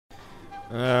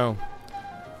Oh.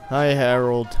 Hi,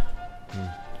 Harold.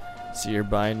 So you're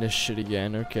buying this shit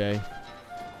again, okay.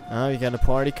 Oh, you got a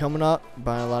party coming up?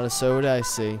 Buying a lot of soda, I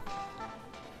see.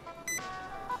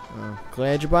 Oh,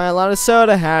 glad you're buying a lot of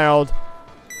soda, Harold.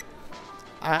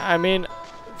 I mean,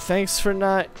 thanks for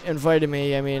not inviting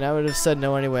me. I mean, I would have said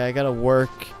no anyway. I gotta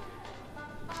work.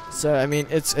 So, I mean,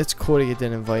 it's cool that you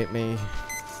didn't invite me.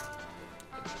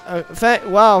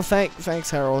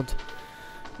 Thanks, Harold.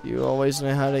 You always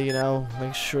know how to, you know,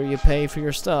 make sure you pay for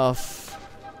your stuff.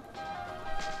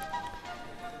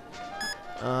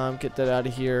 Get that out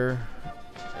of here.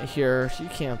 Here, you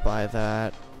can't buy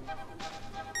that.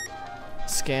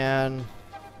 Scan.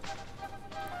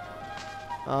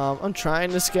 I'm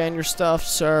trying to scan your stuff,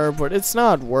 sir, but it's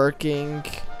not working.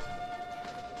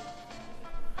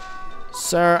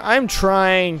 Sir, I'm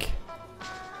trying.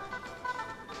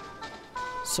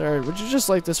 Sir, would you just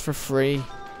like this for free?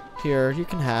 Here, you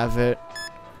can have it.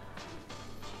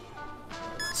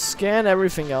 Scan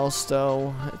everything else,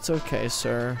 though. It's okay,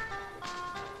 sir.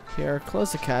 Here,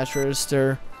 close the cash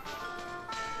register.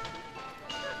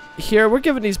 Here, we're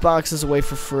giving these boxes away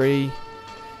for free.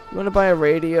 You want to buy a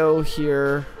radio?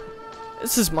 Here.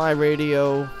 This is my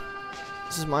radio.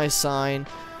 This is my sign.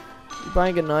 You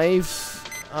buying a knife?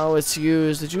 Oh, it's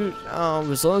used. Did you?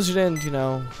 As long as you didn't, you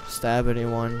know, stab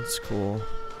anyone, it's cool.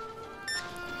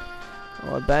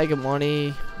 Oh, a bag of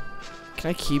money. Can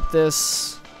I keep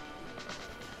this?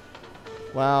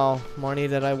 Wow, money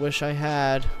that I wish I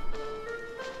had.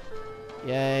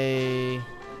 Yay.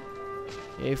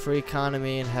 Yay for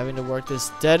economy and having to work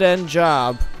this dead-end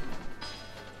job.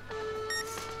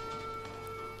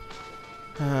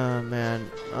 Oh, man.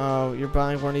 Oh, you're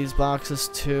buying one of these boxes,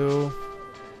 too?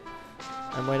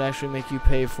 I might actually make you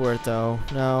pay for it, though.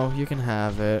 No, you can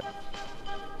have it.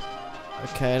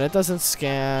 Okay, that doesn't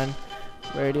scan.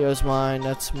 Radio's mine.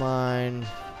 That's mine.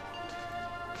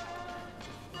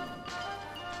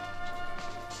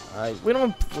 We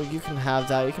don't. Well, you can have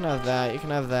that. You can have that. You can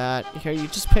have that. Here, you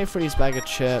just pay for these bag of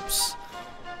chips.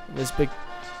 This big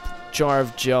jar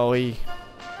of jelly.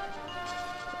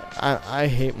 I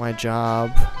hate my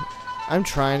job. I'm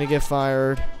trying to get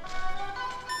fired.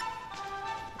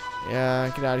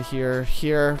 Yeah, get out of here.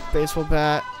 Here, baseball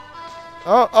bat.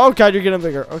 Oh God, you're getting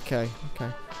bigger. Okay,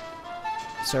 okay.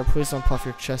 Sir, please don't puff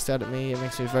your chest out at me. It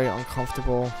makes me very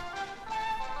uncomfortable.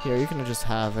 Here, you can just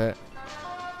have it.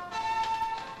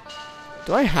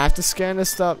 Do I have to scan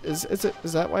this stuff? Is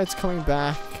that why it's coming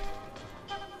back?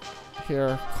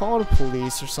 Here, call the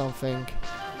police or something.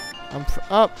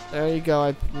 There you go.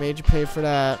 I made you pay for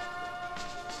that.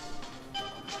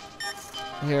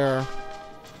 Here.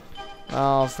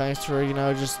 Oh, thanks for, you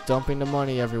know, just dumping the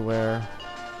money everywhere.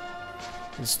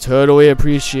 It's totally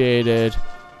appreciated.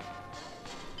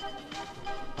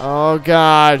 Oh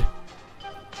God.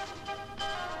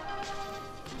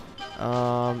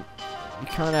 You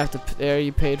kind of have to. There,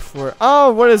 you paid for it.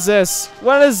 Oh, what is this?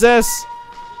 What is this?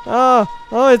 Oh,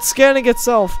 it's scanning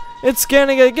itself. It's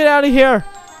scanning it. Get out of here.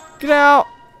 Get out.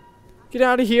 Get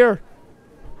out of here.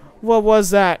 What was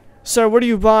that, sir? What are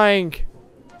you buying?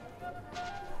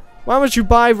 Why would you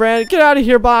buy Rand? Get out of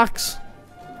here, box.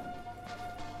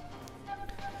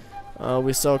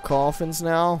 We sell coffins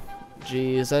now.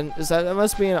 Jeez, and that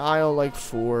must be in aisle like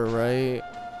 4, right?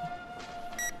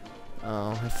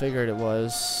 Oh, I figured it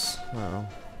was. Oh.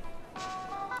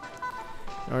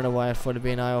 I don't know why I thought it'd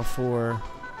be in aisle 4.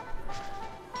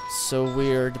 It's so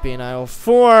weird to be in aisle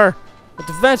 4 with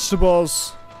the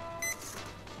vegetables.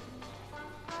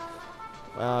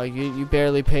 Wow, you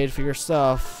barely paid for your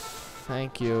stuff.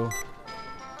 Thank you.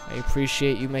 I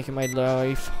appreciate you making my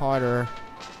life harder.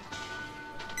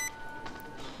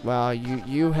 Wow,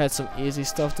 you had some easy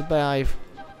stuff to buy.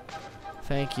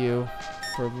 Thank you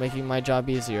for making my job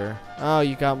easier. Oh,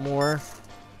 you got more?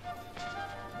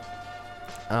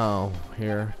 Oh,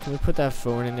 here. Can we put that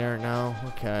phone in there? No?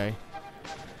 Okay.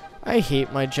 I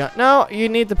hate my job. No, you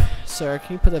need to... Sir,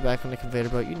 can you put that back on the conveyor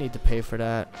belt? You need to pay for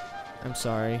that. I'm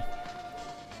sorry.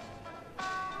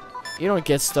 You don't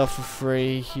get stuff for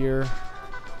free here.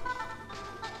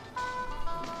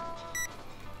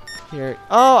 Here.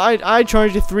 Oh, I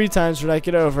charged you 3 times for that.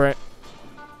 Get over it.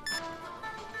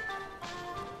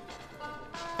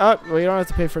 Oh, well, you don't have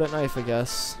to pay for that knife, I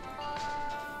guess.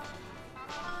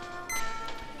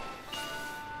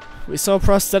 We sell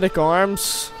prosthetic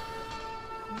arms.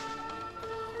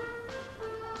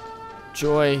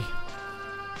 Joy.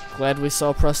 Glad we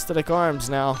sell prosthetic arms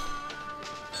now.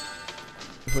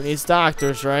 Who needs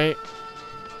doctors, right?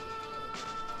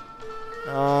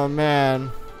 Oh,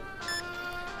 man.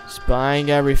 Just buying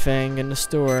everything in the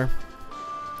store.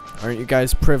 Aren't you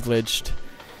guys privileged?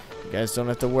 You guys don't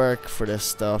have to work for this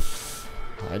stuff.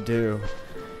 I do.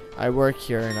 I work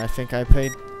here, and I think I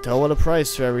paid double the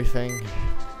price for everything.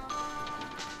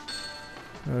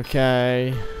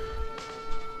 Okay.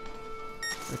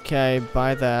 Okay,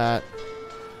 buy that.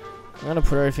 I'm gonna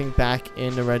put everything back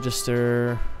in the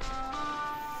register.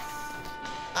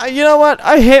 You know what?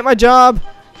 I hate my job.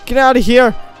 Get out of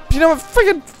here. You know what?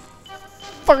 Freaking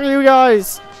fuck you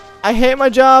guys. I hate my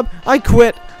job. I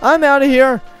quit. I'm out of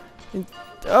here.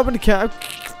 Open the account.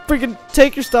 Freaking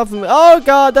take your stuff. Oh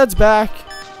god, that's back.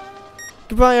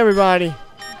 Goodbye, everybody.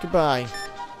 Goodbye.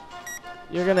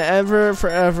 You're gonna ever,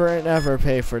 forever, and ever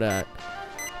pay for that.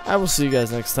 I will see you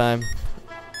guys next time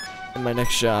in my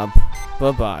next job.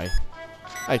 Bye-bye.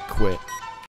 I quit.